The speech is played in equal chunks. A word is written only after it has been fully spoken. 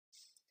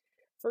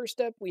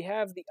First up, we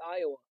have the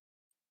Iowa.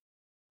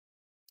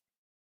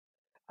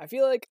 I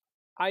feel like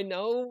I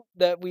know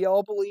that we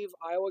all believe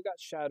Iowa got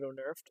shadow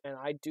nerfed, and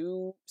I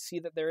do see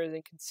that there is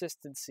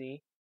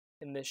inconsistency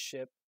in this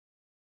ship.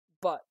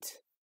 But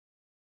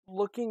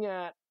looking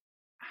at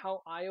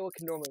how Iowa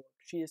can normally work,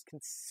 she is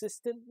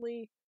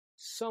consistently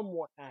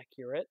somewhat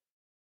accurate.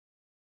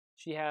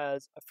 She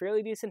has a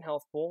fairly decent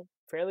health pool,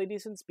 fairly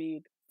decent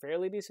speed,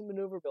 fairly decent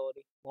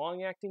maneuverability,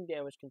 long-acting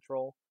damage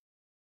control,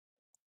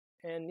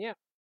 and yeah,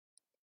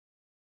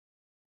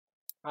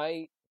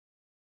 I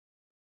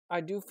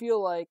do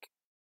feel like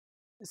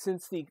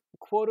since the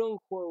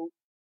quote-unquote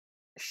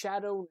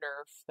shadow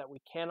nerf that we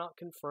cannot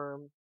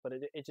confirm, but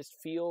it just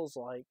feels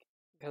like,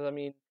 because I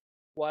mean,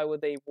 why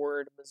would they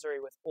word Missouri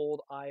with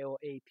old Iowa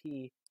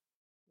AP,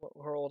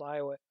 her old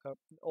Iowa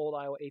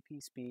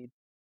AP speed?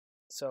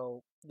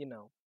 So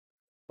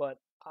but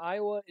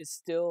Iowa is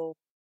still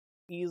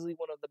easily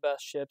one of the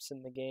best ships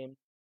in the game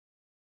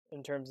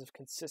in terms of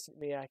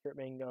consistently accurate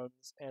main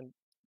guns and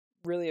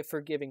really a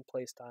forgiving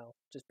playstyle.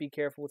 Just be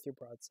careful with your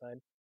broadside.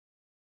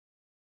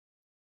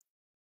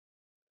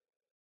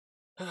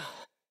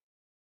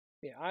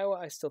 Yeah, Iowa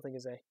I still think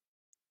is A.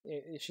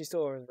 She's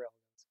still over the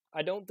railguns.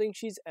 I don't think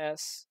she's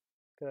S,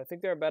 because I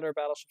think there are better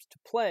battleships to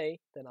play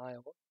than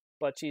Iowa,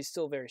 but she's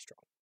still very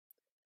strong.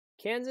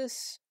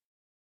 Kansas,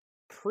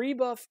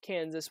 pre-buff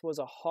Kansas was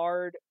a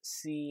hard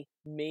C,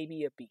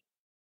 maybe a B.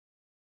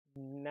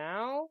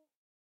 Now,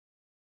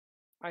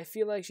 I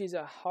feel like she's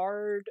a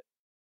hard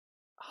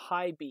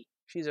high B.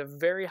 She's a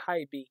very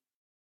high B,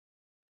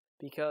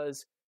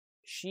 because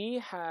she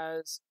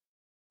has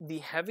the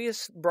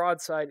heaviest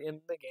broadside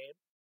in the game.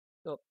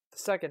 Well, the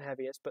second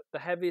heaviest, but the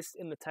heaviest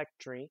in the tech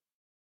tree.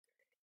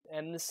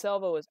 And the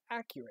salvo is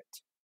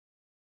accurate.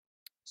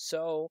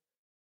 So,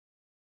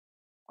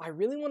 I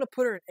really want to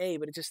put her in A,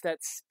 but it's just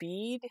that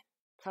speed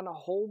kind of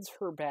holds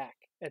her back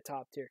at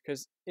top tier.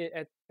 Because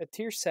at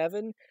tier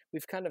 7,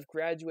 we've kind of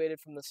graduated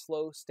from the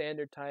slow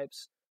standard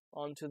types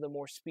onto the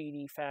more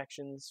speedy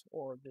factions,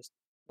 or just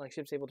like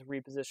ships able to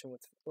reposition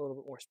with a little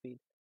bit more speed.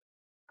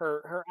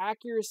 Her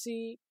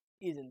accuracy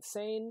is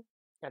insane,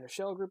 and her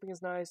shell grouping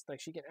is nice. Like,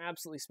 she can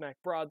absolutely smack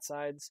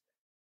broadsides,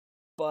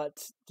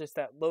 but just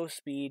that low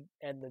speed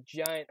and the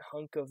giant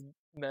hunk of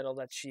metal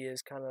that she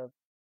is kind of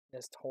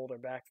just hold her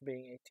back from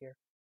being A tier.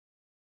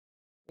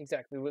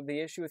 Exactly. The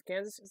issue with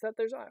Kansas is that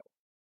there's Iowa.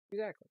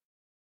 Exactly.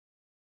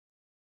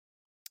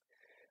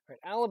 All right,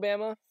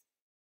 Alabama,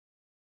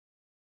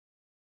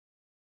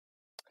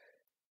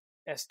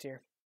 S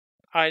tier.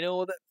 I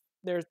know that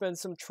there's been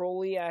some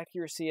trolly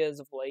accuracy as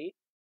of late,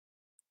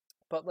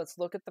 but let's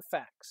look at the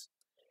facts.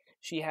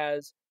 She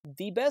has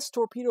the best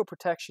torpedo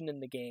protection in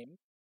the game.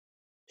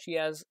 She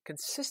has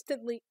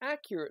consistently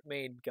accurate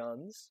made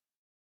guns.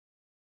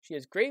 She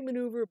has great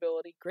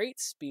maneuverability, great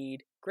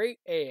speed, great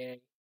AA.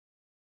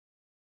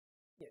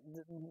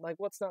 Like,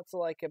 what's not to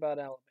like about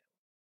Alabama?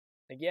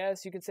 Like,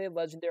 yes, you can say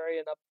legendary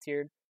and up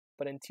tiered,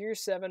 but in tier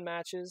 7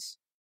 matches,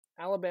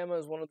 Alabama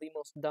is one of the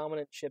most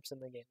dominant ships in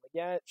the game. Like,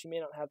 yeah, she may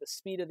not have the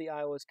speed of the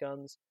Iowa's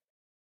guns,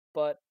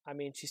 but I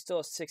mean, she still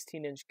has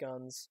 16-inch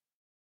guns.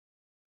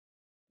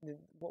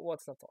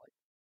 What's not to like?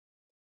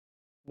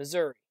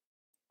 Missouri,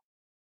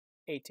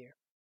 A tier.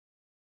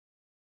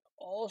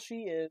 All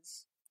she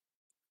is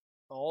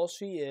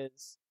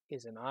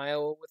an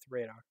Iowa with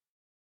radar.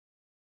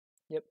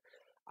 Yep.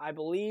 I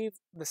believe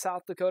the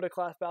South Dakota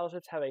class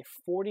battleships have a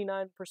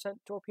 49%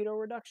 torpedo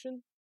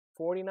reduction.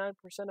 49%,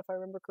 if I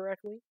remember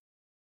correctly.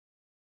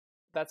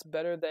 That's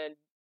better than,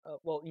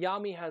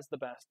 Yami has the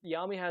best.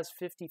 Yami has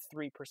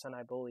 53%,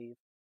 I believe.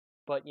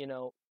 But,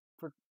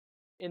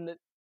 in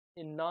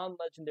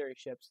non-legendary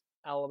ships,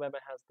 Alabama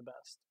has the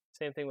best.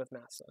 Same thing with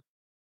NASA.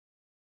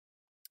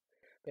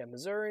 Yeah,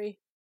 Missouri,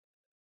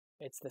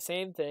 it's the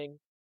same thing.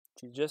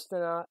 She's just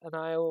an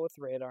Iowa with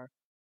radar.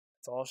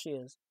 That's all she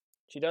is.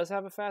 She does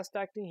have a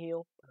fast-acting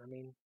heel, but I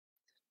mean,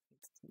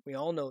 we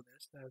all know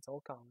this. That's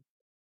all common.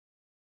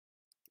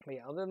 But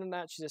yeah, other than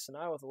that, she's just an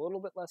Iowa with a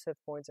little bit less hit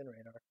points and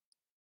radar.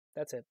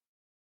 That's it.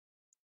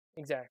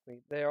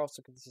 Exactly. They are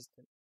also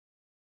consistent.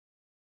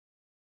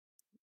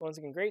 Once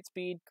again, great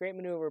speed, great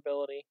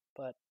maneuverability,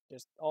 but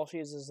just all she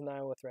is an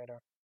Iowa with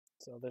radar.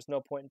 So there's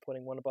no point in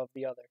putting one above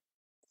the other.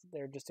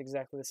 They're just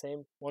exactly the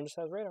same. One just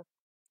has radar.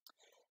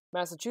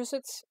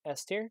 Massachusetts,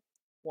 S tier.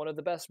 One of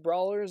the best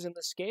brawlers in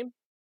this game.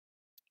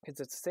 Because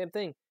it's the same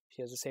thing.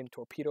 She has the same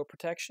torpedo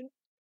protection.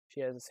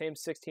 She has the same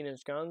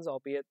 16-inch guns,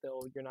 albeit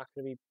though you're not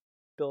going to be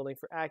building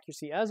for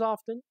accuracy as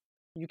often.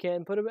 You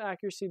can put an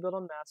accuracy build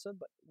on NASA,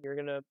 but you're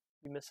going to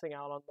be missing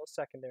out on those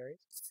secondaries.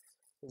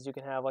 Because you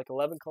can have like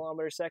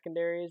 11-kilometer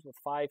secondaries with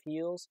 5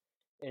 heels,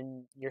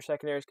 and your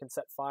secondaries can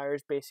set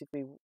fires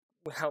basically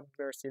without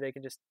mercy. They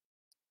can just,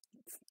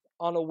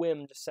 on a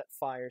whim, just set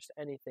fires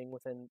to anything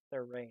within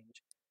their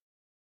range.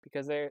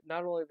 Because they're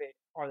not only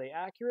are they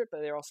accurate,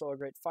 but they're also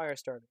great fire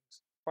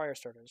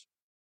starters.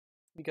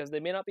 Because they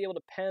may not be able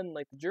to pen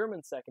like the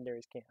German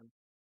secondaries can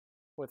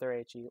with their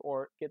HE,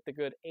 or get the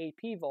good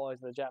AP volleys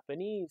of the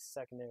Japanese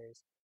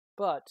secondaries,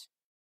 but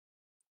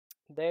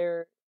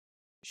their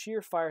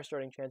sheer fire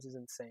starting chance is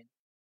insane.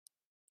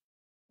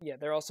 yeah,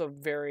 they're also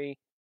very,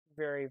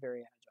 very, very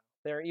agile.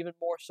 They're even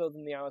more so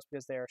than the Iowas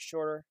because they are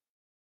shorter.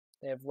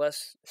 They have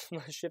less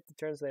ship to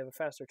turn, so they have a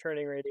faster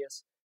turning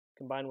radius.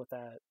 Combined with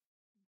that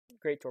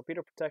great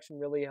torpedo protection,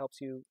 really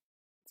helps you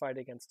fight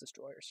against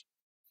destroyers.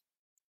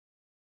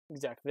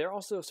 Exactly. They're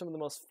also some of the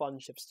most fun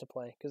ships to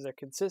play because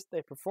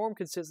they perform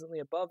consistently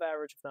above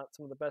average, if not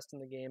some of the best in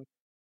the game.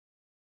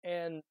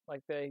 And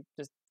like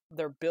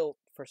they're built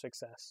for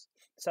success.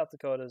 South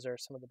Dakotas are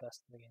some of the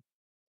best in the game.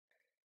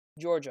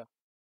 Georgia.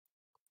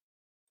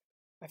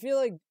 I feel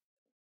like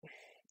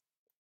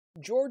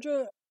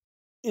Georgia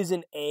is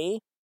an A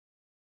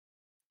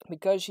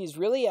because she's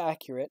really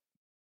accurate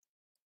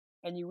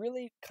and you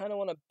really kind of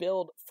want to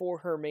build for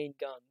her main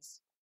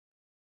guns.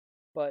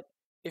 But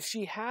if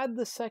she had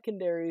the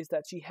secondaries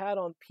that she had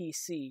on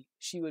PC,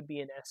 she would be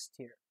an S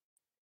tier.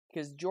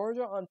 Because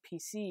Georgia on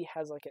PC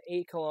has like an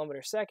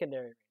 8-kilometer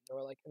secondary range,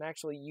 or like an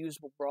actually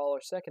usable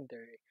brawler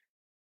secondary.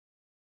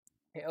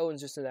 Hey,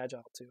 Owen's just an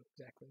agile too,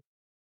 exactly.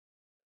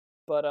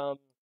 But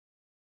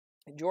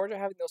Georgia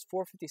having those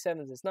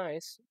 457s is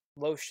nice,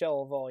 low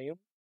shell volume,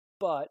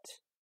 but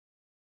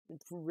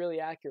really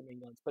accurate main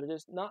guns. But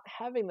just not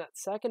having that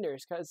secondary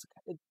is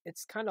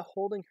it's kind of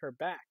holding her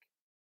back.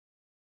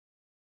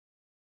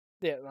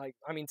 Yeah, like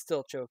I mean,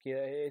 still choky.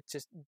 It's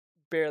just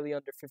barely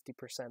under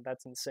 50%.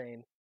 That's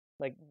insane.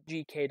 Like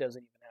GK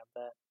doesn't even have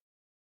that.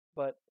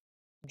 But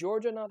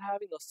Georgia not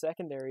having those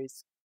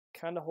secondaries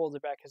kind of holds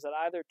it back because it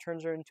either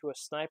turns her into a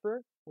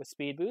sniper with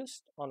speed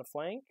boost on a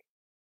flank,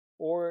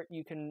 or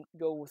you can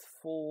go with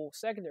full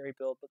secondary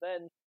build. But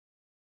then,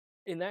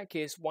 in that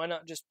case, why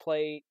not just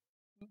play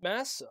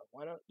Massa?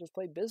 Why not just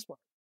play Bismarck?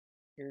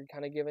 You're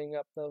kind of giving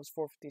up those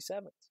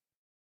 457s.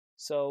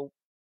 So,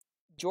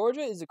 Georgia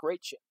is a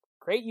great ship.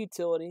 Great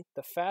utility,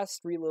 the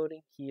fast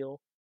reloading heal,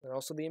 and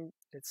also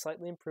it's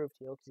slightly improved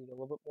heal because you get a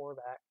little bit more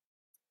back.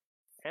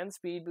 And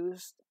speed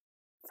boost,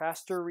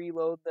 faster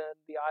reload than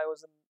the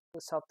Iowas and the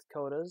South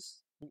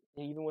Dakotas,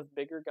 even with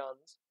bigger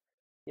guns.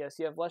 Yes,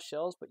 you have less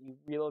shells, but you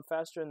reload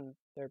faster and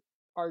they're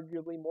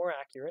arguably more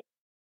accurate.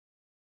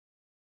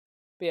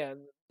 But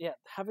yeah,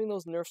 having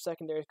those nerf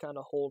secondaries kind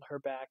of hold her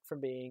back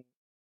from being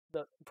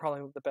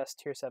probably the best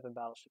tier 7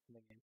 battleship in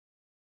the game.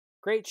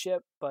 Great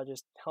ship, but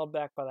just held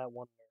back by that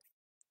one nerf.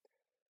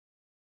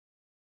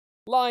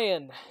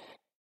 Lion.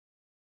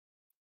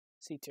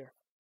 C tier.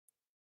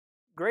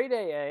 Great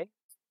AA.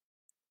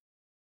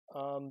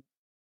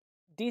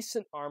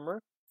 Decent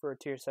armor for a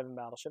tier 7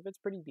 battleship. It's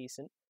pretty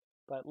decent.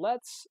 But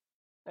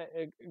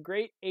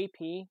great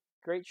AP,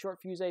 great short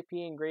fuse AP,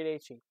 and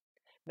great HE.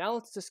 Now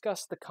let's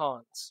discuss the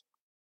cons.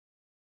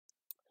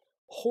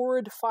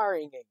 Horrid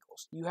firing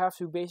angles. You have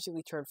to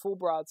basically turn full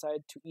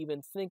broadside to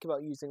even think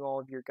about using all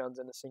of your guns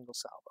in a single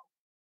salvo.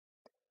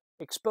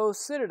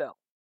 Exposed citadel.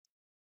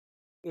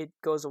 It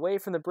goes away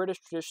from the British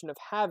tradition of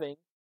having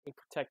a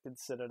protected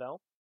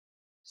citadel.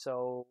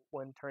 So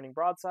when turning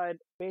broadside,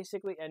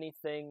 basically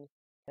anything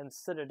can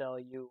citadel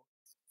you.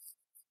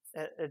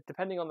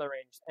 Depending on the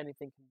range,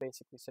 anything can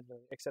basically citadel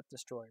you, except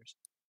destroyers.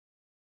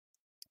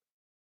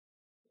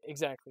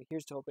 Exactly.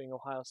 Here's to hoping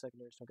Ohio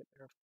secondaries don't get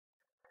nerfed.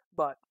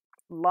 But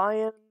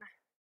Lion,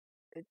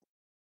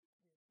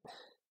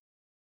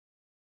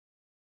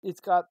 it's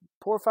got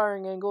poor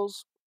firing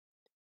angles,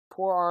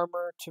 poor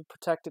armor to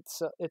protect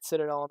its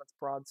citadel on its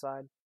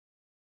broadside.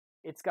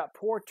 It's got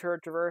poor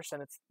turret traverse,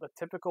 and it's the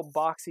typical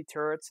boxy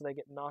turret, so they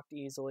get knocked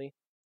easily.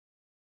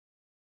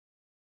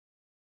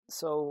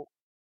 So,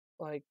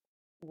 like,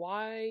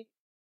 why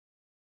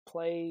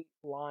play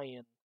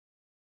Lion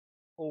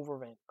over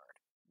Vanguard?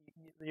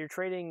 You're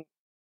trading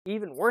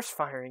even worse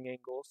firing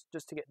angles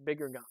just to get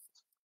bigger guns.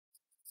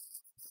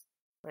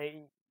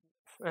 Like,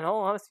 in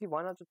all honesty,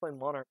 why not just play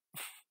Monarch?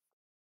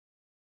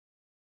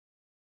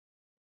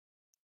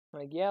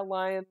 Like, yeah,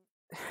 Lion,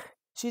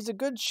 she's a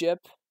good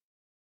ship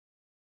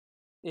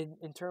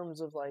in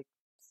terms of, like,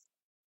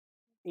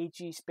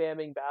 HE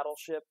spamming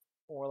battleship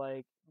or,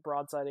 like,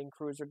 broadsiding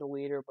cruiser to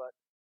leader, but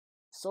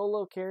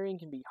solo carrying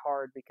can be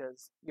hard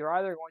because you're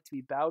either going to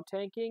be bow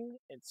tanking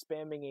and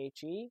spamming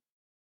HE,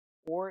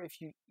 or if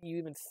you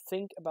even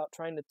think about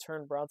trying to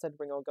turn broadside to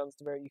bring all guns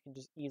to bear, you can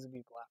just easily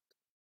be blacked.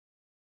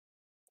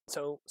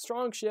 So,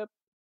 strong ship.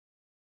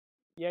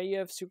 Yeah, you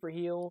have super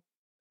heal,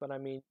 but I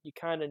mean, you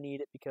kind of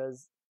need it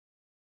because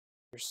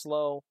you're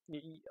slow.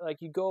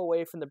 You go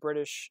away from the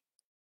British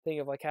thing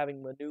of like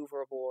having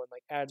maneuverable and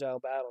like agile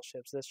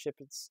battleships. This ship,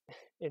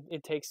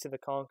 it takes to the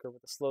conquer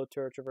with the slow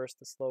turret traverse,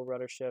 the slow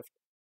rudder shift.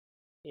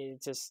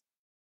 It just,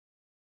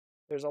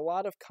 there's a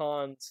lot of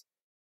cons,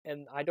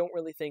 and I don't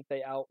really think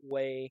they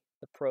outweigh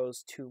the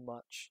pros too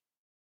much.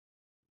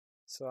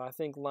 So I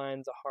think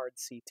Lion's a hard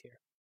C tier.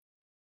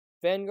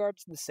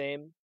 Vanguard's the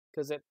same,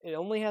 because it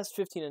only has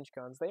 15-inch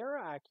guns. They are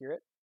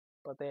accurate,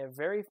 but they have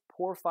very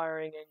poor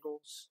firing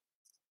angles,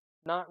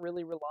 not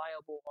really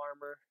reliable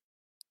armor.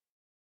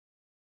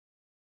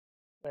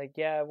 Like,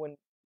 yeah, when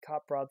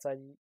caught broadside,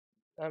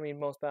 I mean,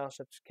 most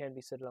battleships can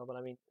be citadel, but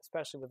I mean,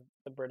 especially with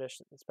the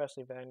British,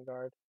 especially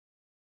Vanguard.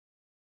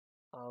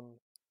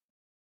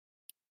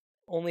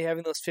 Only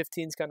having those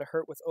 15s kind of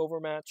hurt with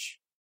overmatch.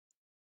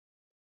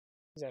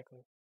 exactly.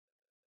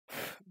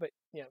 But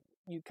yeah,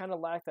 you kind of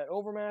lack that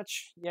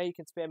overmatch. Yeah, you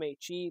can spam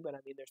HE, but I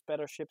mean, there's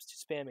better ships to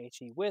spam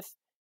HE with,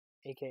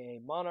 aka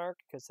Monarch,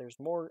 because there's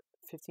more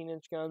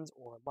 15-inch guns,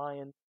 or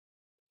Lion,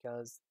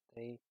 because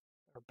they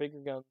are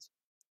bigger guns.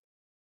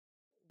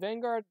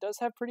 Vanguard does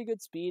have pretty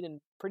good speed and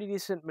pretty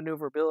decent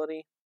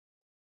maneuverability,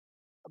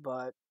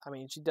 but I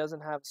mean, she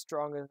doesn't have as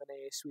strong of an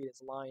AA suite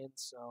as Lion,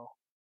 so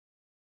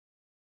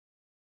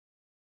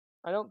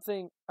I don't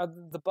think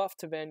the buff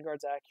to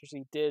Vanguard's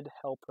accuracy did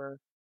help her.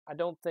 I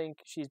don't think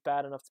she's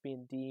bad enough to be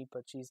in D,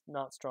 but she's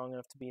not strong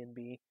enough to be in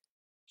B.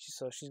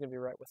 So she's going to be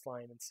right with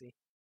Lion in C.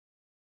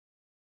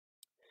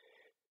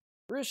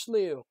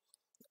 Richelieu.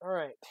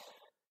 Alright.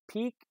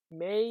 Peak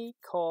may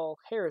call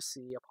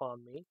heresy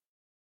upon me,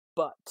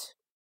 but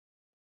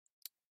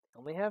they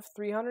only have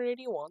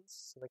 381s,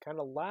 so they kind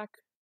of lack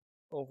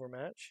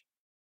overmatch.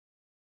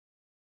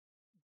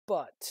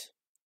 But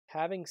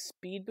having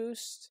speed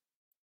boost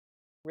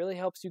really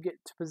helps you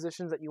get to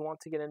positions that you want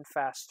to get in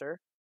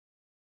faster.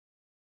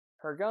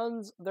 Her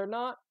guns, they're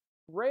not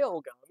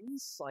rail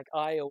guns like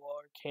Iowa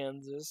or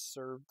Kansas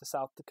or the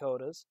South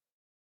Dakotas,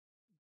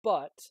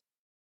 but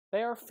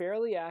they are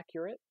fairly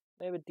accurate.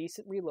 They have a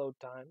decent reload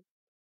time.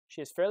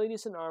 She has fairly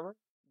decent armor,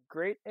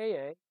 great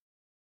AA,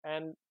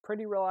 and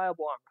pretty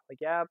reliable armor. Like,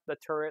 yeah, the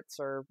turrets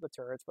are the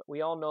turrets, but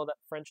we all know that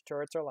French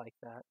turrets are like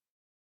that.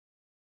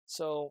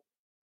 So,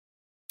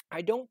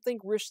 I don't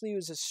think Richelieu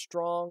is as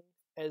strong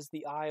as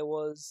the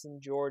Iowas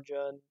and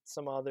Georgia and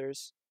some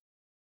others.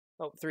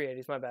 Oh,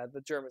 380s, my bad.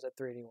 The Germans at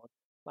 381.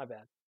 My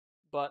bad.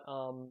 But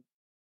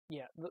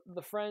yeah,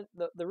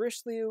 the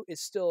Richelieu is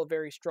still a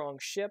very strong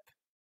ship,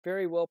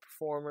 very well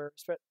performer,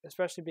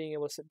 especially being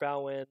able to sit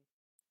bow in.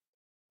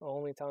 Oh,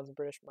 only Italians and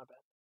British, my bad.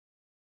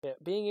 Yeah,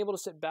 being able to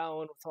sit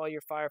bow in with all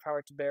your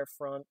firepower to bear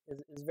front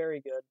is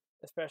very good,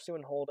 especially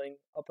when holding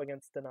up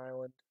against an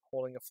island,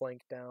 holding a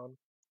flank down.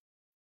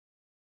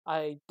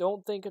 I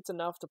don't think it's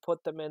enough to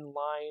put them in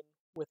line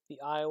with the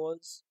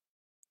Iowas,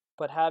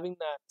 but having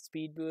that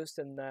speed boost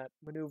and that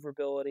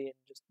maneuverability and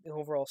just the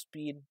overall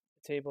speed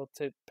to able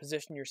to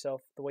position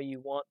yourself the way you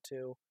want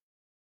to,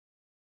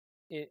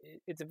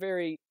 it's a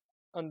very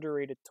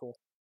underrated tool.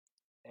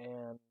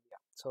 And yeah,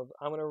 so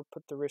I'm going to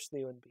put the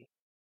Richelieu in B.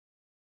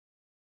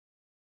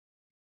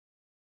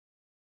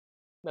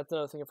 That's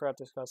another thing I forgot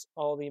to discuss.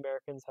 All the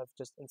Americans have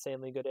just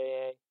insanely good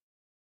AA.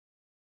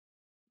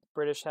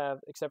 British have,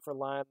 except for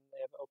Lion, they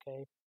have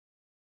okay.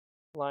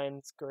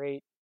 Lion's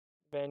great.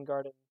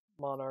 Vanguard and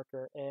Monarch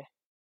are eh.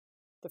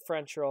 The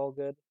French are all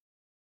good.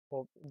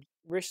 Well,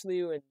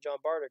 Richelieu and Jean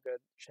Bart are good.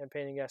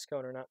 Champagne and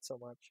Gascon are not so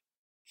much.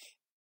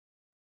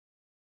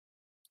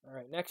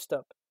 Alright, next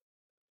up.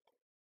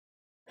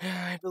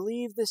 I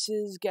believe this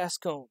is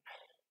Gascon.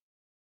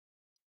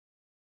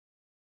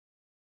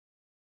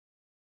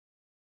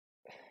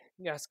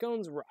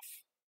 Gascon's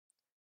rough,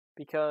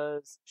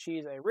 because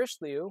she's a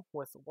Richelieu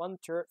with one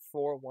turret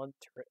fore, one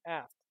turret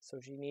aft. So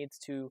she needs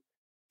to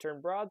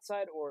turn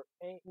broadside or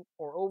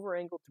over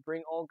angle to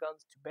bring all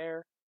guns to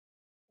bear,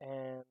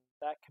 and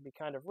that can be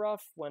kind of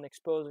rough when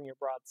exposing your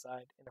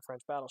broadside in a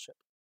French battleship.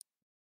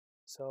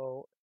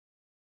 So,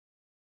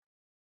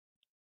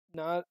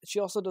 she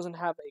also doesn't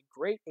have a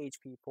great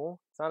HP pool.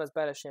 It's not as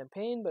bad as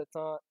Champagne, but it's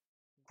not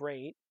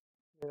great.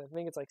 I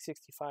think it's like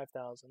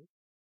 65,000.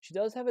 She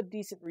does have a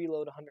decent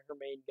reload under her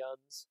main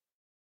guns,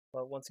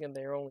 but once again,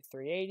 they're only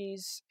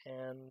 380s,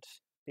 and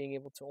being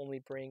able to only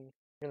bring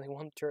nearly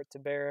one turret to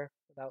bear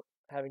without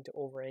having to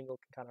over-angle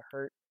can kind of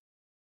hurt.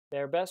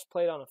 They're best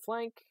played on a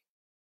flank.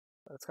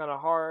 It's kind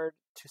of hard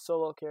to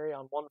solo carry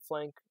on one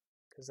flank,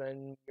 because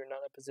then you're not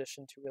in a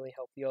position to really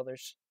help the other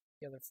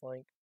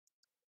flank.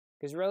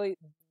 Because really,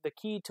 the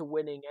key to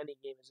winning any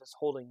game is just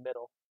holding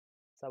middle.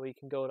 So we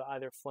can go to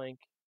either flank,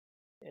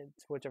 and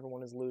to whichever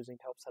one is losing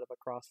to help set up a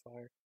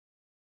crossfire.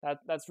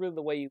 That's really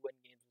the way you win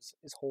games,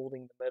 is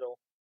holding the middle.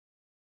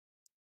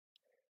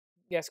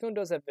 Gascon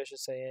does have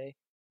vicious AA.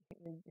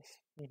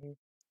 Mm-hmm.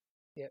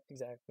 Yeah,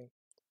 exactly.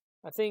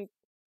 I think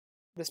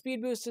the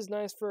speed boost is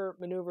nice for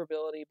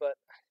maneuverability, but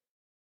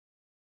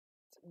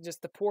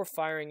just the poor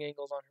firing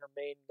angles on her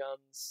main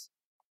guns.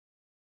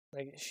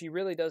 Like, she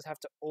really does have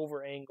to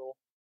over angle.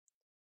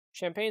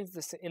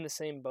 Champagne's in the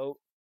same boat.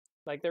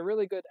 Like, they're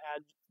really good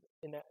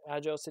in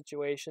agile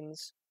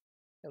situations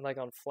and like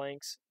on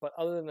flanks, but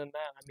other than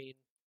that, I mean,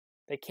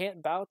 they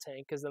can't bow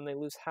tank because then they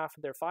lose half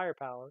of their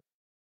firepower.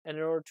 And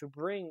in order to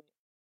bring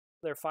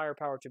their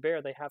firepower to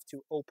bear, they have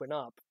to open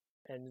up,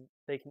 and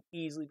they can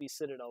easily be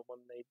citadel when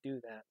they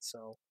do that.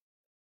 So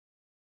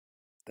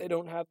they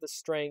don't have the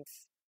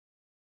strength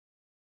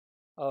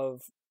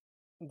of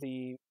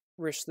the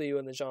Richelieu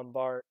and the Jean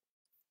Bart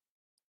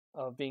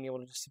of being able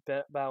to just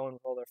bow and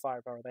roll their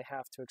firepower. They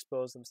have to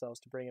expose themselves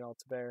to bring it all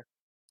to bear,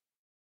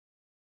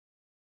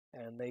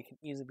 and they can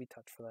easily be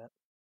touched for that.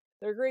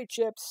 They're great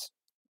ships.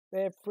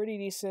 They have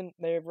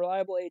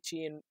reliable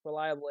HE and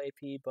reliable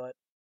AP, but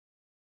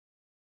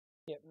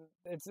yeah,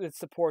 it's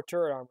the poor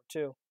turret armor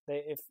too.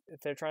 If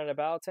they're trying to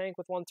battle tank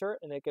with one turret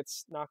and it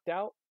gets knocked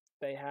out,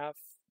 they have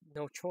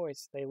no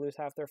choice. They lose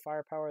half their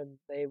firepower, and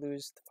they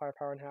lose the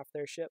firepower in half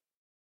their ship.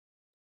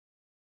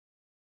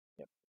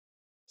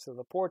 So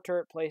the poor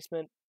turret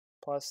placement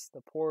plus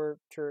the poor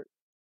turret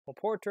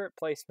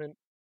placement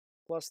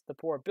plus the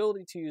poor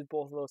ability to use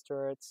both of those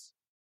turrets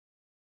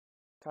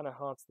kind of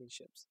haunts these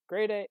ships.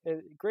 Great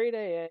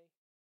AA,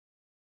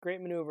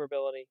 great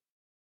maneuverability.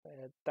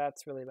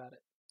 That's really about it.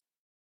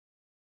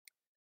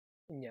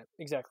 And yeah,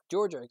 exactly.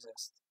 Georgia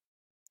exists.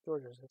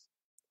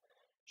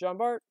 Jean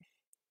Bart,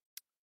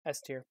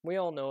 S tier. We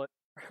all know it.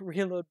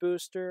 Reload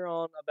booster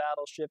on a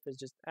battleship is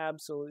just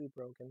absolutely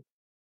broken.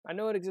 I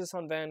know it exists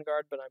on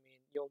Vanguard, but I mean,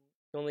 you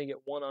only get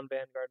one on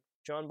Vanguard.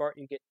 Jean Bart,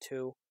 you get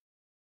two.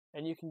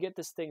 And you can get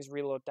this thing's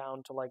reload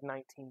down to like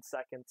 19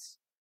 seconds.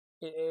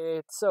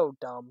 It's so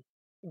dumb.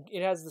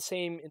 It has the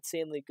same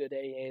insanely good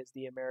AA as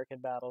the American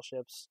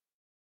battleships.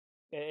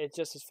 It's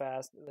just as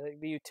fast.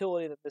 The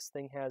utility that this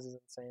thing has is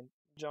insane.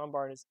 Jean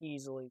Bart is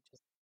easily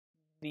just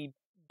the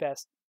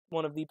best,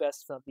 one of the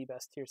best, if not the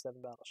best, Tier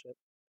 7 battleship.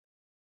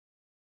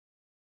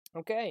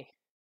 Okay.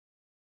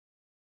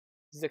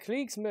 The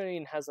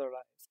Kriegsmarine has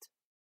arrived.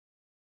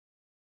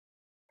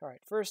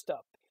 Alright, first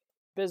up,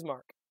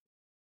 Bismarck.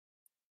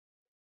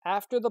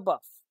 After the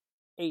buff,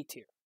 A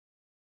tier.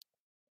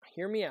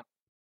 Hear me out.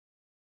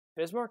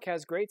 Bismarck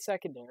has great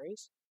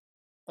secondaries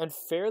and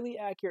fairly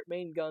accurate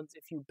main guns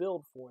if you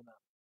build for them.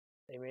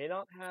 They may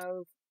not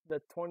have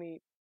the 27mm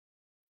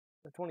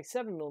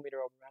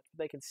overmatch, but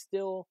they can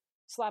still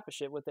slap a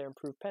shit with their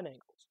improved pen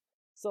angles.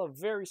 Still a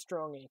very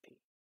strong AP.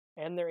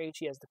 And their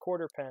HE has the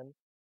quarter pen,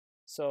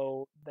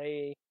 so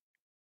they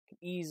can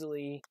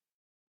easily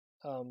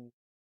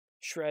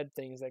shred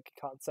things that get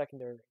caught in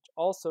secondary range.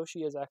 Also,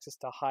 she has access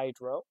to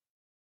Hydro,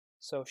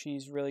 so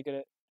she's really good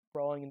at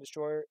brawling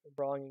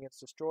against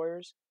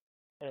destroyers,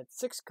 and it's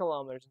 6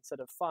 kilometers instead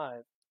of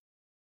 5.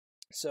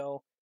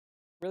 So,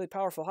 really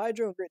powerful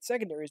Hydro and great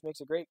secondaries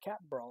makes a great cap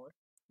brawler.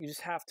 You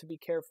just have to be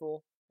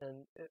careful,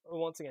 and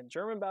once again,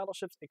 German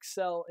battleships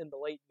excel in the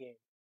late game,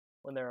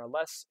 when there are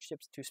less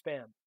ships to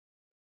spam.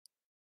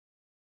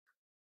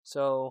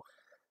 So,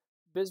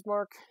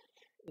 Bismarck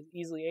is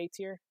easily A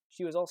tier.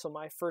 She was also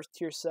my first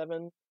Tier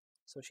 7,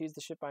 so she's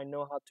the ship I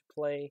know how to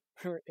play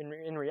in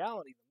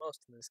reality the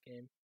most in this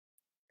game.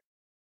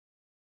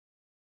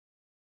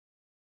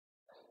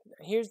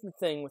 Here's the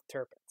thing with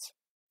Tirpitz.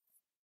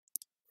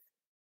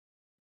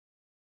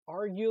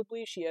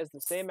 Arguably, she has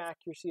the same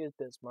accuracy as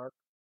Bismarck,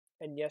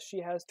 and yes, she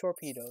has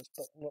torpedoes,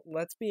 but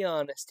let's be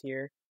honest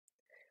here.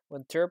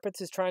 When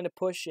Tirpitz is trying to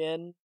push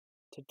in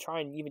to try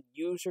and even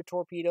use her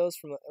torpedoes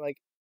from like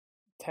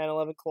 10,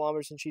 11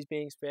 kilometers and she's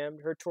being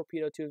spammed, her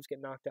torpedo tubes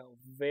get knocked out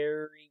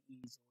very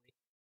easily.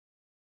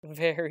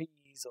 Very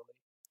easily.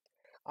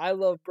 I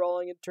love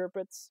brawling in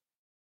Tirpitz,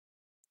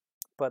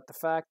 but the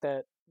fact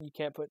that you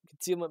can't put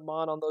concealment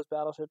mod on those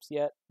battleships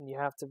yet, and you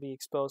have to be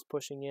exposed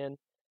pushing in,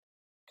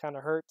 kind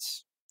of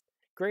hurts.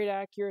 Great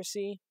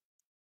accuracy,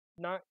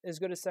 not as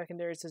good as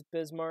secondaries as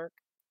Bismarck.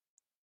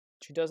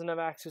 She doesn't have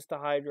access to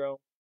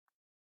Hydro,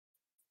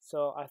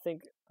 so I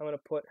think I'm gonna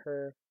put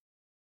her.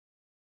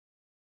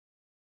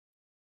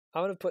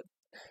 I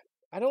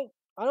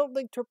don't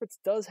think Tirpitz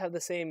does have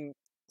the same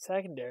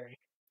secondary.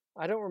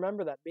 I don't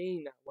remember that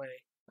being that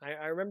way.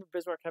 I remember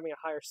Bismarck having a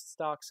higher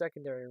stock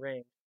secondary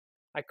range.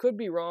 I could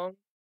be wrong,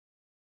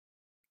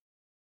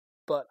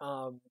 but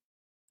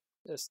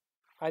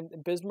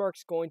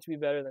Bismarck's going to be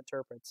better than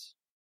Tirpitz.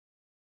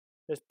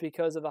 Just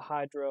because of the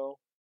Hydro,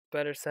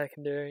 better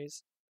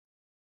secondaries.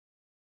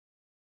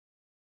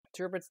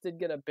 Tirpitz did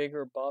get a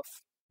bigger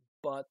buff,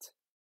 but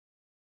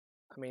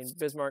I mean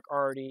Bismarck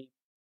already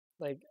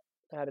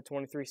had a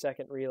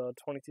 22-second reload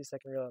on her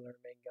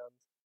main guns.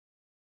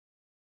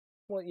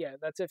 Well, yeah,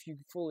 that's if you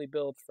fully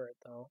build for it,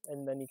 though,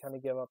 and then you kind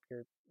of give up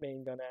your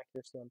main gun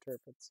accuracy on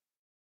Tirpitz.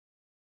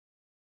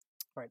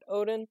 Alright,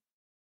 Odin.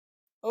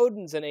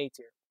 Odin's an A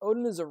tier.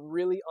 Odin is a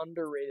really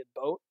underrated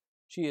boat.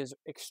 She is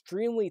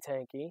extremely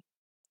tanky.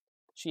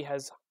 She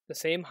has the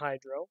same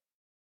Hydro.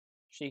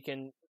 She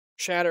can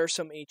shatter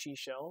some HE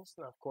shells.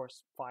 Now, of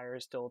course, fire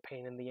is still a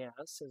pain in the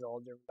ass, as all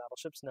German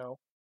battleships know.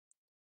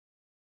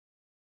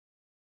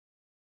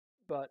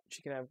 But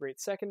she can have great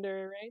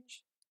secondary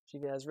range. She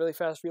has really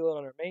fast reload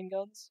on her main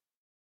guns.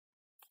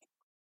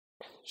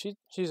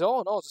 She's all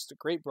in all just a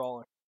great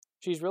brawler.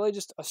 She's really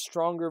just a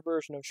stronger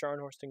version of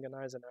Scharnhorst and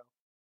Gneisenau.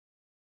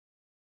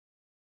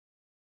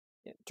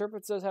 Yeah,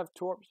 Tirpitz does have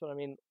torps, but I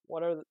mean,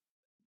 what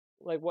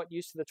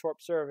use do the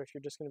torps serve if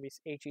you're just going to be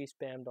HE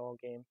spammed all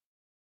game?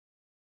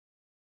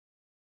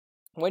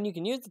 When you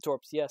can use the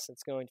torps, yes,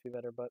 it's going to be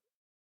better, but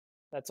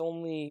that's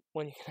only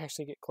when you can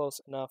actually get close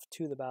enough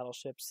to the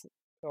battleships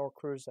or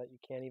crews that you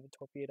can't even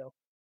torpedo.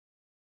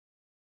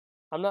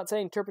 I'm not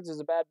saying Tirpitz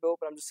is a bad boat,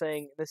 but I'm just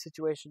saying in this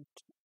situation,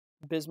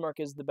 Bismarck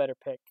is the better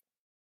pick.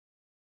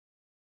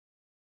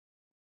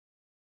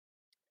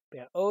 But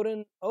yeah,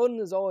 Odin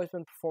has always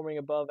been performing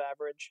above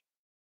average.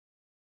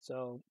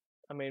 So,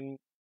 I mean,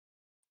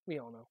 we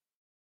all know.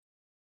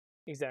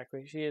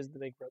 Exactly, she is the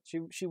big brother.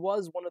 She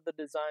was one of the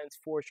designs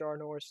for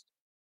Scharnhorst,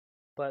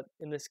 but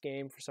in this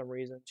game, for some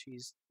reason,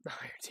 she's the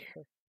higher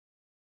tier.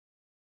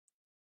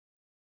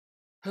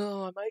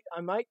 Oh,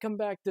 I might come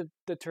back to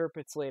the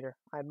Tirpitz later.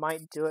 I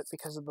might do it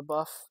because of the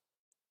buff,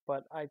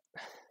 but I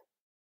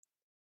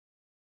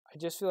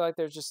just feel like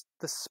there's just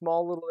the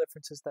small little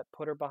differences that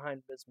put her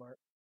behind Bismarck.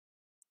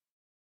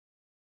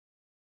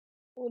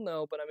 Well,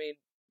 no, but I mean,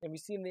 have you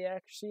seen the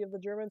accuracy of the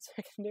German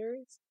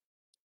secondaries?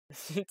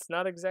 It's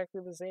not exactly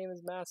the same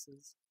as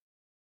Mass's.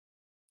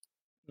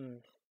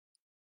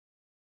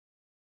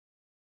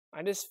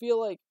 I just feel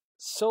like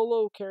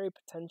solo carry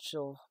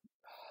potential.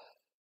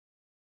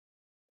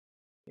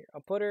 Here,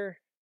 I'll put her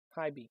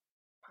high B.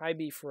 High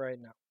B for right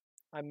now.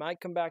 I might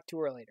come back to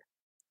her later.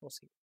 We'll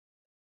see.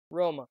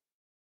 Roma.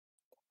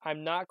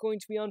 I'm not going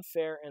to be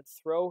unfair and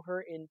throw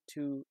her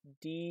into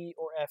D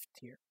or F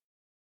tier.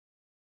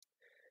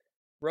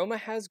 Roma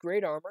has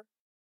great armor.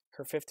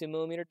 Her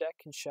 50mm deck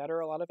can shatter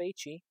a lot of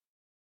HE.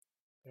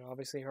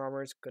 Obviously, her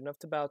armor is good enough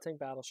to battle tank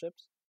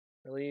battleships.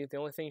 Really, the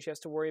only thing she has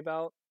to worry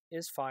about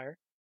is fire.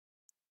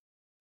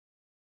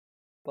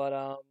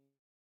 But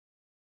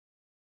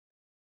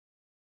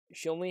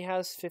she only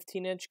has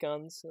 15-inch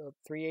guns,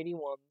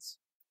 381s.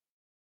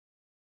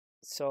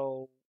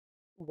 So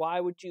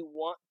why would you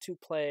want to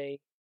play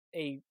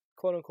a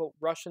quote-unquote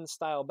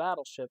Russian-style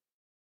battleship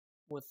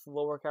with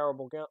lower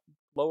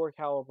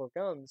caliber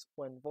guns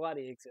when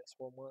Vladi exists,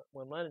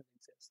 when Lenin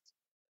exists?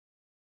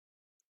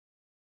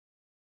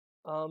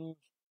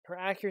 Her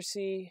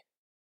accuracy,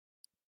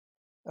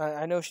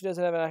 I know she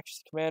doesn't have an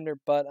accuracy commander,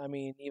 but I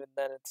mean, even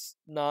then, it's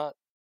not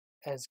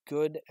as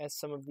good as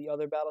some of the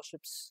other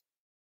battleships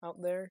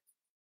out there.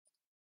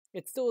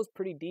 It still is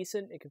pretty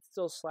decent. It can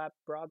still slap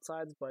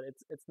broadsides, but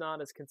it's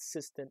not as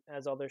consistent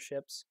as other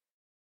ships.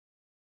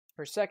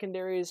 Her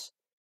secondaries,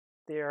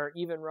 they are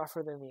even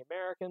rougher than the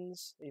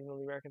Americans. Even though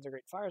the Americans are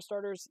great fire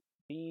starters,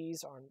 the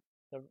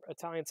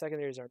Italian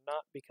secondaries are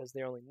not, because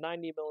they're only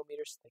 90mm,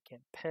 so they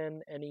can't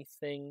pen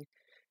anything,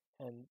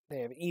 and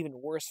they have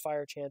even worse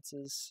fire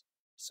chances.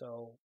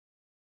 So,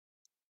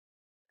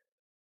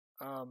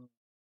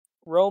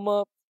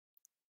 Roma,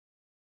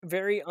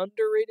 very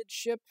underrated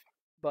ship,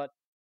 but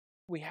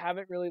we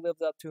haven't really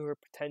lived up to her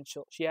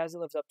potential. She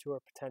hasn't lived up to her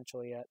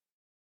potential yet.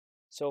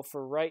 So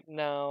for right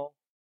now,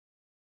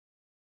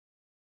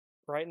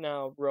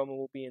 Roma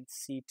will be in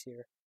C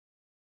tier.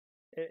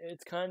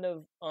 It's kind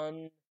of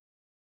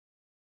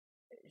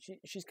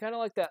she's kind of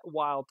like that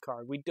wild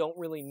card. We don't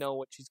really know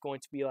what she's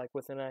going to be like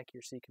with an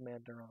accuracy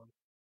commander on.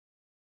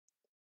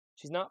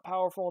 She's not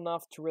powerful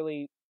enough to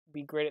really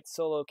be great at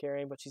solo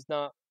carrying, but she's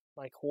not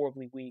like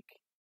horribly weak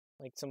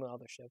like some of the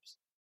other ships.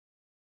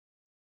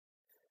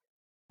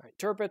 All right,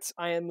 Tirpitz,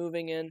 I am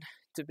moving in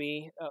to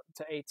B,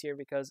 to A tier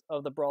because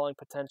of the brawling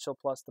potential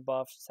plus the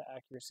buffs to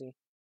accuracy.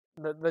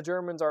 The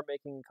Germans are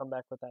making a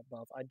comeback with that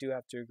buff. I do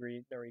have to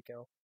agree,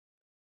 Noriko.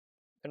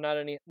 And not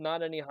any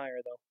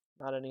higher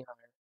though. Not any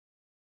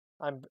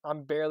higher.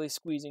 I'm barely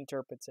squeezing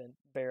Tirpitz in.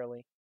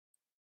 Barely.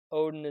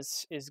 Odin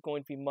is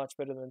going to be much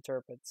better than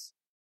Tirpitz.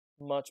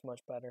 Much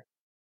better.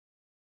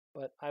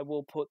 But I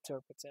will put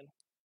Tirpitz in.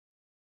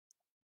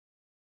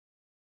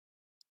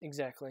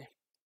 Exactly.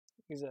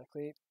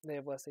 They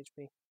have less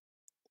HP.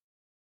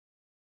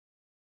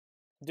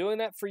 Doing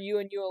that for you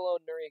and you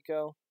alone,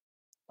 Noriko.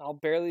 I'll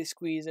barely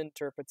squeeze in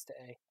Tirpitz to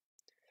A.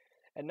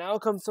 And now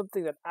comes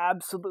something that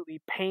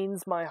absolutely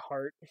pains my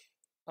heart.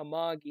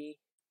 Amagi.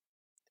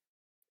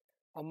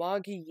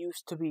 Amagi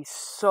used to be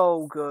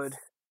so good.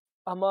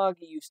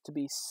 Amagi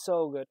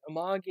and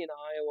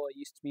Iowa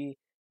used to be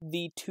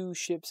the two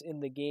ships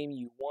in the game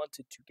you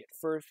wanted to get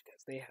first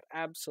because they had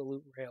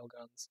absolute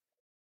railguns.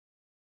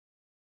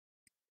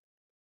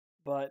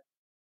 But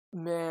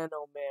man,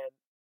 oh man,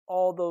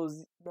 all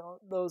those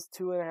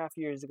 2.5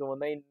 years ago when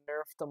they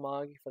nerfed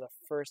Amagi for the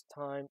first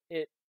time,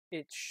 it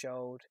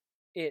showed.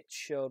 It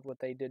showed what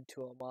they did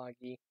to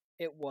Amagi.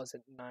 It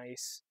wasn't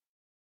nice.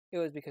 It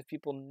was because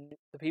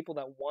the people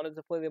that wanted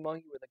to play the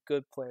Amagi were the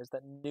good players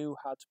that knew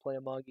how to play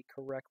Amagi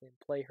correctly and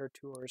play her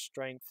to her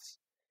strengths.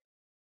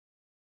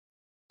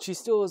 She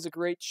still is a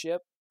great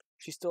ship.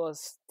 She still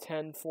has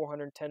 10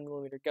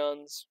 410mm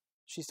guns.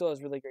 She still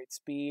has really great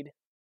speed.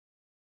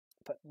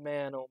 But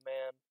man, oh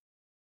man,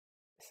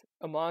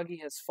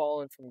 Amagi has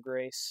fallen from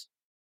grace.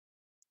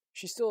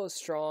 She still is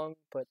strong,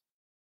 but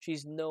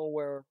she's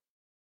nowhere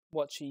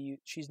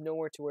she's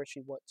nowhere to where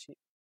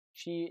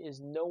she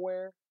is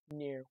nowhere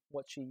near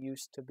what she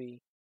used to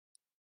be.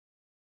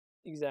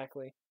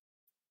 Exactly.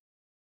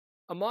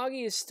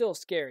 Amagi is still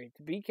scary.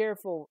 Be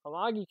careful.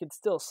 Amagi can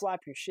still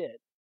slap your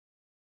shit.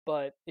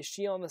 But is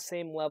she on the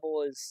same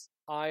level as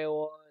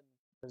Iowa and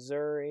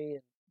Missouri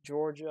and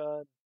Georgia,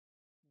 and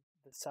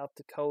the South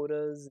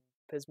Dakotas, and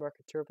Bismarck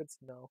and Tirpitz?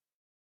 No.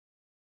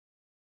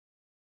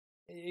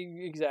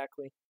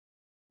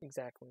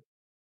 Exactly.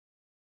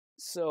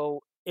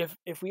 So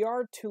if we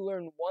are to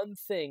learn one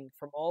thing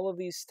from all of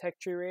these tech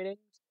tree ratings,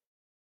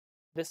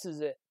 this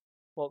is it.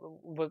 Well,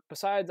 but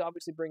besides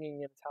obviously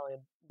bringing in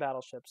Italian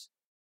battleships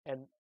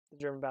and the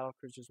German battle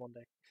cruisers one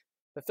day,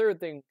 the third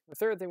thing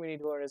we need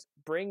to learn is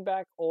bring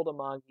back old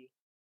Amagi,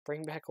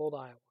 bring back old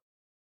Iowa.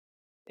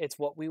 It's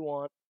what we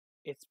want.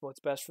 It's what's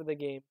best for the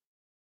game.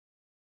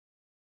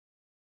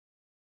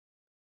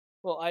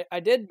 Well, I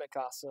did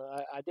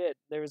Mikasa. I did.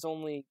 There was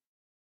only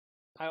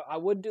I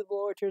would do the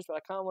lower tiers, but I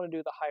kind of want to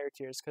do the higher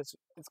tiers because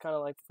it's kind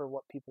of like for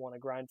what people want to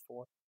grind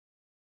for.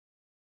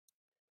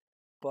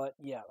 But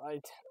yeah,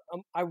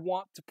 I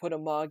want to put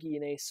Amagi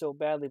in ace so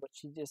badly, but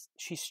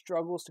she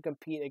struggles to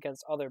compete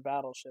against other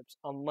battleships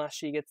unless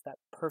she gets that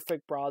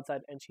perfect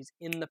broadside and she's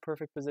in the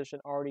perfect position,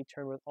 already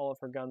turned with all of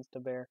her guns to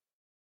bear.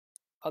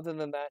 Other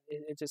than that,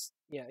 it just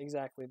yeah,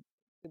 exactly.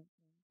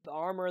 The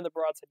armor and the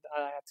broadside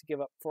I have to give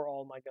up for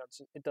all my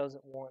guns. It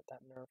doesn't warrant that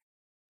nerf.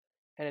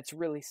 And it's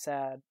really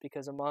sad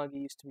because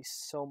Amagi used to be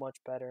so much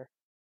better.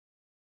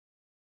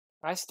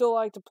 I still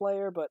like to play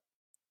her, but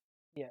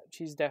yeah,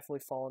 she's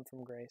definitely fallen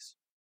from grace.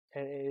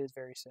 And it is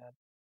very sad.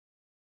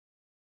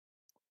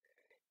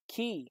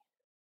 Key.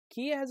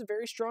 Key has a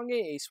very strong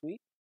AA suite.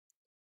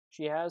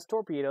 She has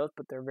torpedoes,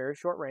 but they're very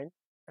short range.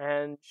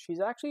 And she's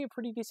actually a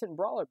pretty decent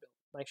brawler build.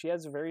 Like she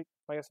has a very,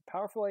 like I said,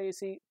 powerful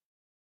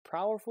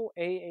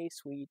AA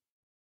suite,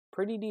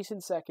 pretty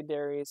decent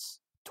secondaries,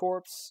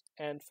 torps,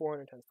 and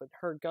 410s. But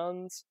her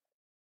guns,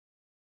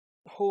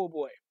 oh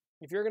boy.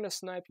 If you're going to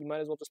snipe, you might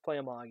as well just play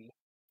Amagi.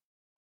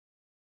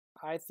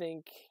 I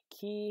think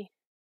Key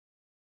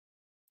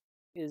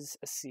is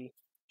a C.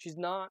 She's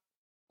not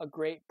a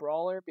great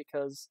brawler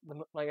because,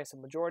 like I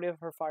said, majority of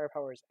her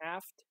firepower is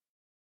aft.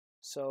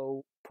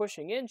 So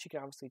pushing in, she can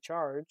obviously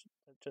charge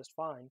just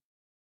fine.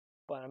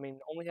 But I mean,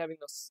 only having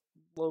those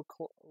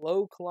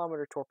low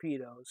kilometer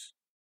torpedoes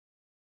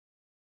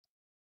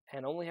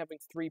and only having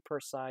 3 per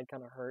side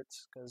kind of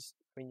hurts because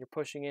I mean you're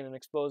pushing in and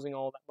exposing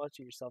all that much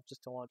of yourself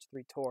just to launch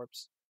 3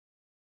 torps.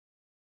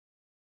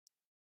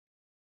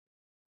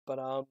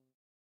 But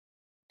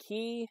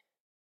Key,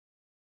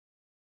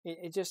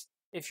 it just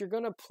if you're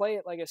gonna play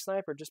it like a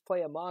sniper, just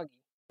play Amagi.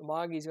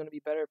 Amagi's gonna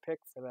be better pick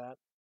for that.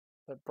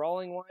 But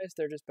brawling wise,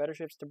 they're just better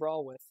ships to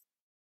brawl with.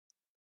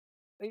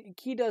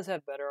 Key does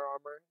have better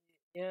armor.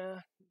 Yeah,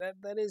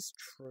 that is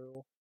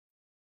true.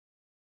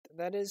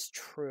 That is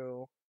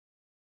true.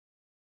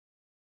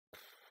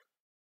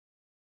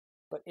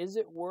 But is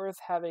it worth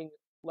having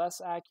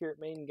less accurate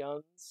main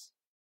guns?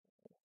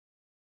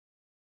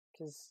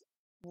 Because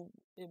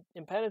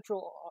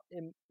impenetrable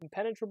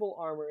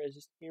armor is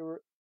just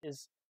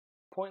is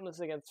pointless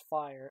against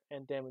fire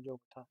and damage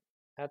over time.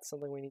 That's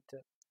something we need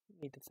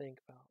to think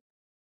about.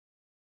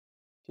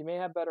 She may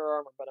have better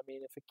armor, but I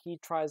mean, if a Key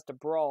tries to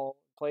brawl,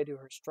 play to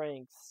her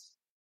strengths,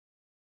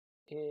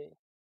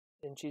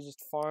 and she's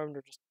just farmed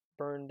or just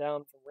burned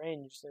down from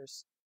range,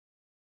 there's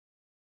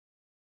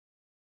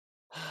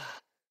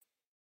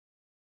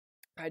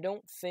I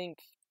don't think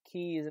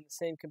Key is in the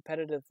same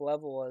competitive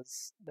level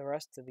as the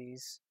rest of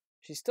these.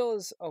 She still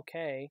is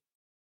okay.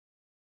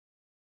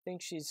 I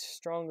think she's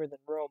stronger than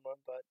Roma,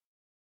 but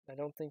I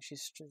don't think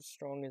she's as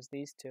strong as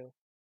these two.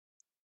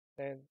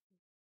 And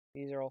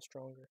these are all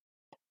stronger.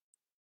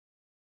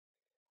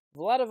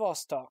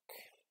 Vladivostok.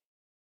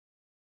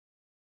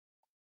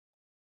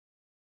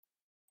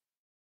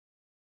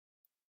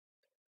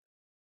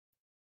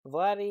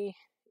 Vladdy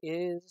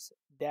is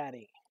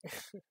daddy.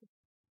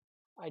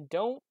 I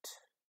don't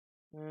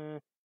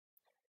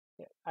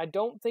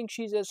think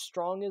she's as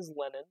strong as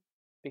Lenin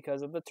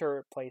because of the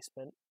turret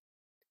placement,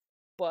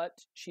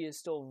 but she is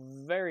still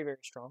very, very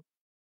strong.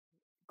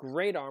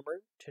 Great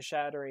armor to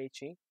shatter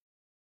HE.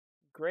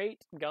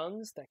 Great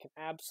guns that can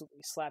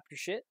absolutely slap your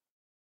shit.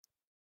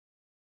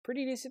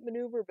 Pretty decent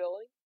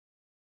maneuverability.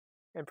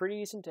 And pretty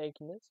decent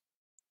tankiness.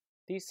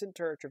 Decent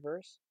turret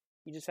traverse.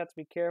 You just have to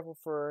be careful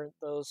for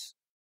those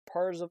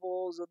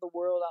Parzivals of the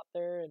world out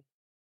there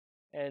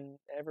and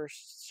ever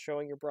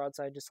showing your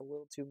broadside just a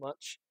little too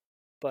much.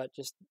 But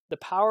just the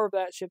power of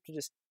that ship to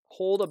just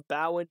hold a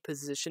bow in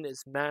position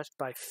is matched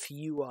by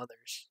few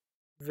others.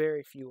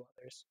 Very few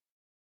others.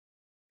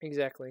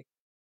 Exactly.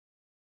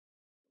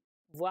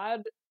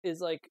 Vlad is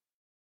like,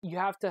 you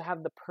have to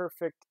have the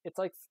perfect, it's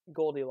like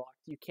Goldilocks.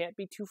 You can't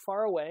be too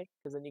far away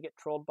because then you get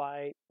trolled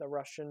by the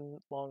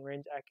Russian long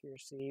range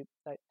accuracy.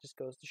 That just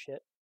goes to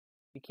shit.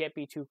 You can't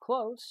be too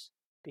close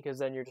because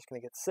then you're just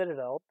going to get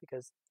citadel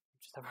because you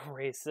just have a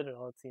raised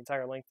citadel. It's the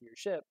entire length of your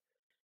ship.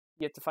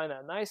 You have to find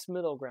that nice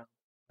middle ground,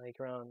 like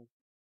around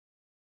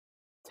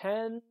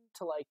 10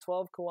 to like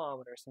 12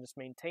 kilometers and just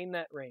maintain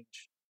that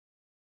range.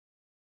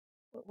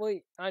 Well,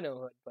 I know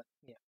Hood, but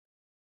yeah.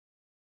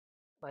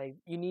 Like,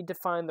 you need to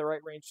find the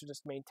right range to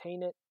just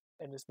maintain it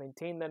and just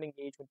maintain that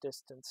engagement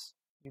distance.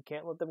 You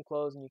can't let them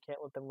close and you can't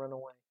let them run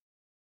away.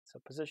 So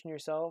position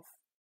yourself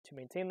to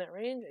maintain that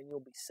range and you'll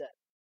be set.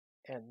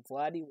 And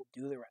Vladdy will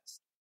do the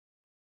rest.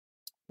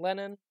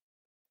 Lenin,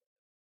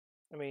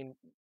 I mean,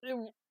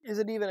 is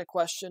it even a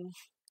question?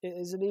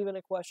 Is it even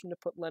a question to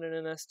put Lenin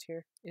in S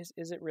tier? Is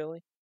it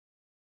really?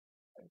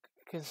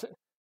 Because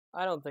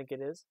I don't think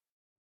it is.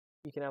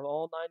 You can have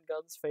all 9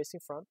 guns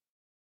facing front,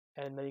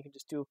 and then you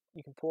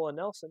can pull a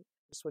Nelson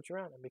and switch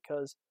around. And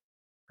because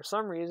for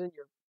some reason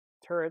your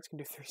turrets can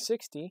do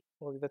 360,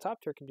 well, the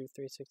top turret can do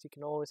 360, you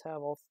can always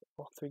have all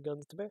 3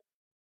 guns to bear.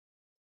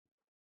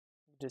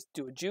 Just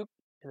do a juke,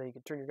 and then you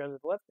can turn your gun to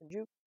the left and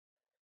juke.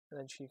 And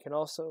then she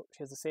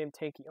has the same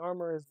tanky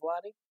armor as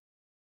Vladdy.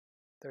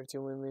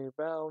 32mm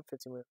bow,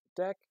 15mm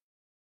deck.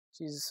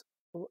 She's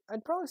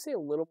I'd probably say a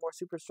little more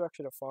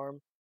superstructure to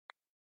farm,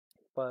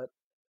 but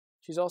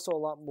she's also a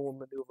lot more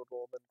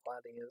maneuverable than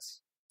Vladdy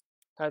is.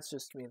 That's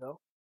just me though.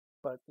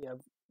 But yeah,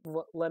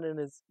 Lenin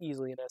is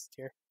easily an S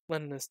tier.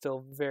 Lenin is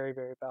still very,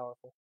 very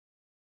powerful.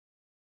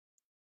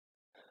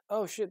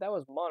 Oh shit, that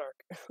was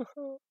Monarch.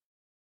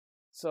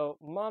 So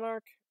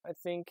Monarch, I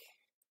think,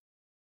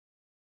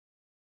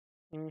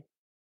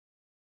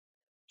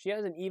 she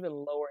has an even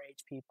lower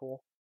HP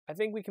pool. I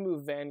think we can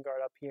move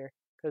Vanguard up here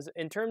because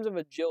in terms of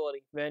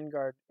agility,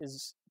 Vanguard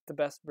is the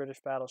best British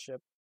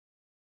battleship.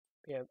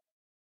 Yeah,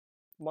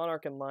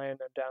 Monarch and Lion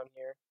are down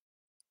here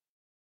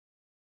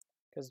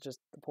because just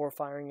the poor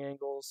firing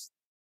angles,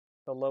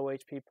 the low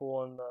HP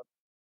pool, and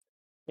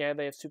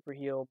they have super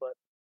heal, but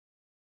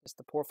just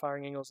the poor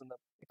firing angles and the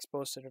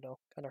exposed citadel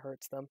kind of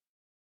hurts them.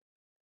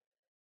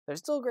 They're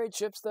still great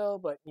ships though,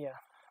 but yeah,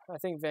 I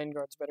think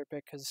Vanguard's a better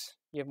pick because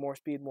you have more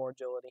speed, more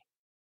agility.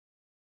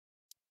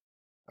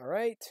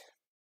 Alright,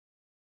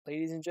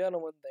 ladies and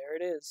gentlemen, there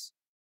it is.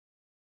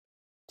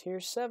 Tier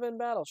 7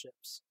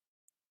 battleships.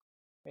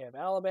 We have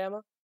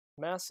Alabama,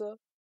 Massa,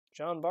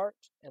 Jean Bart,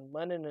 and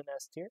Lenin in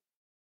S tier.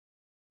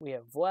 We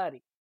have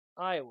Vladdy,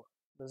 Iowa,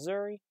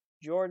 Missouri,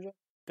 Georgia,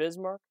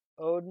 Bismarck,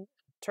 Odin, and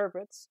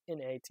Tirpitz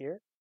in A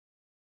tier.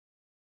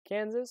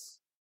 Kansas,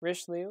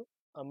 Richelieu,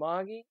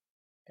 Amagi,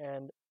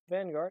 and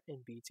Vanguard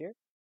in B tier.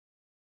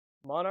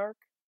 Monarch,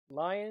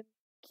 Lion,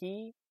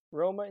 Key,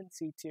 Roma in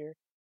C tier.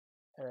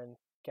 And then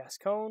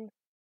Gascon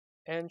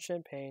and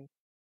Champagne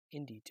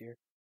in D tier.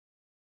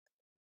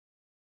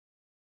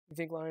 You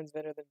think Lion's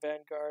better than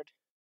Vanguard?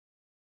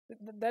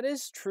 That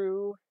is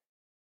true.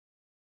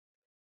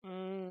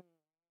 The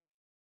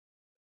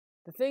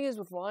thing is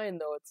with Lion,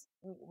 though, it's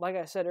like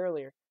I said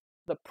earlier,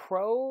 the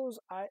pros,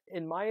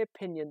 in my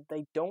opinion,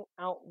 they don't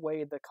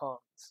outweigh the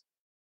cons.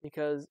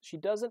 Because she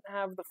doesn't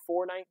have the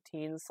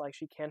 419s like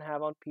she can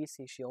have on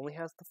PC. She only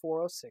has the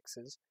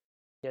 406s.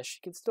 Yes, she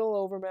can still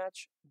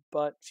overmatch,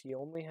 but she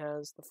only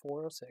has the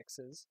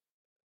 406s.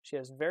 She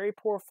has very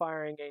poor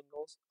firing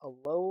angles, a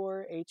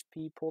lower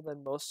HP pool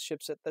than most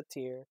ships at the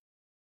tier.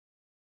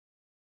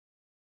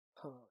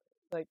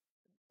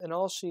 And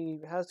all she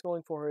has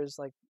going for her is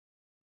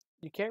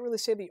you can't really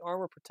say the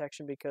armor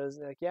protection because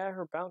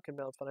her belt can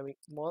bounce, but I mean,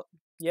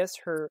 yes,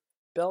 her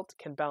belt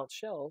can bounce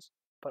shells,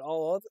 but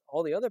all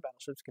the other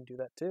battleships can do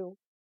that too.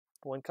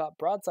 But when caught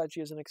broadside, she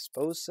has an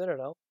exposed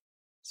citadel,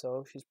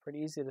 so she's pretty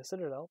easy to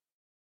citadel.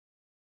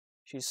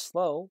 She's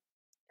slow.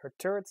 Her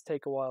turrets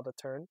take a while to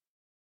turn.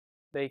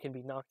 They can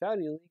be knocked out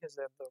easily because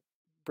they have the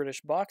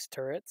British box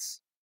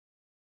turrets.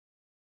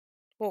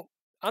 Well,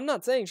 I'm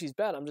not saying she's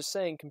bad. I'm just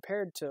saying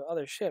compared to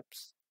other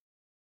ships.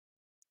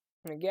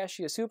 I guess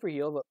she has super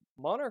heal, but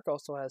Monarch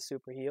also has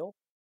super heal,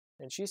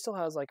 and she still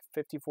has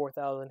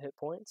 54,000 hit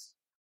points.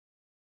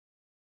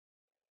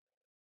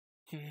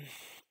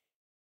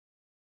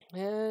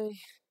 The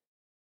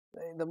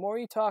more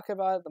you talk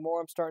about it, the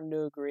more I'm starting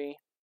to agree.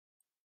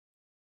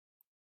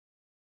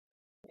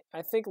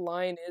 I think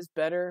Lion is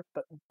better,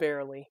 but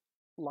barely.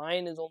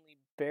 Lion is only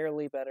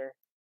barely better.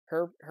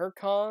 Her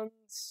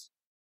cons,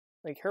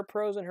 her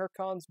pros and her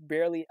cons,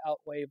 barely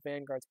outweigh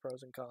Vanguard's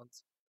pros and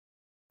cons.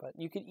 But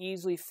you could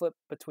easily flip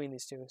between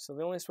these two. So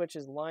the only switch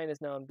is Lion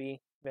is now in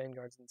B,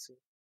 Vanguard's in C.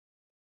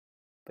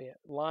 But yeah,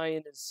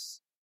 Lion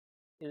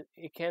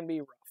it can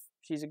be rough.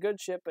 She's a good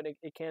ship, but it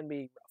can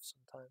be rough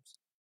sometimes.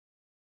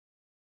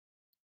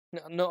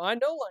 No, I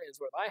know Lion's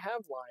worth. I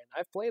have Lion.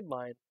 I've played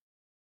Lion.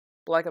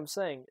 But like I'm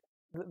saying,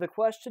 the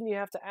question you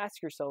have to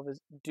ask yourself is,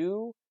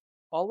 do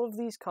all of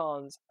these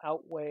cons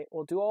outweigh,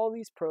 well, do all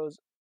these pros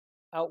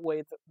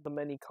outweigh the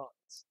many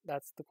cons?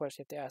 That's the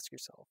question you have to ask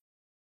yourself.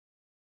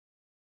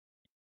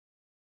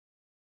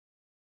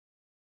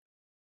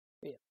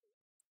 Yeah.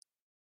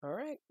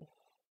 Alright.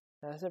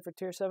 That's it for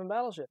Tier 7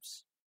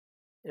 battleships.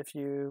 If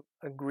you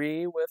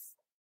agree with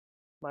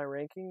my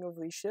ranking of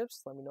these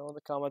ships, let me know in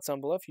the comments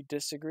down below. If you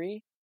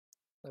disagree,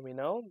 let me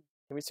know.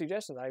 Give me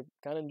suggestions. I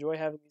kind of enjoy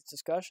having these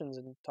discussions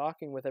and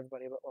talking with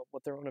everybody about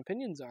what their own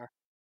opinions are.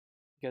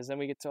 Because then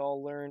we get to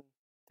all learn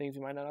things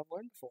we might not have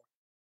learned before.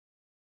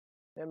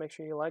 Yeah, make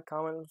sure you like,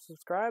 comment, and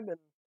subscribe, and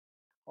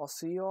I'll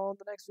see you all in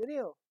the next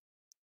video.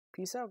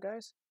 Peace out,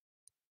 guys.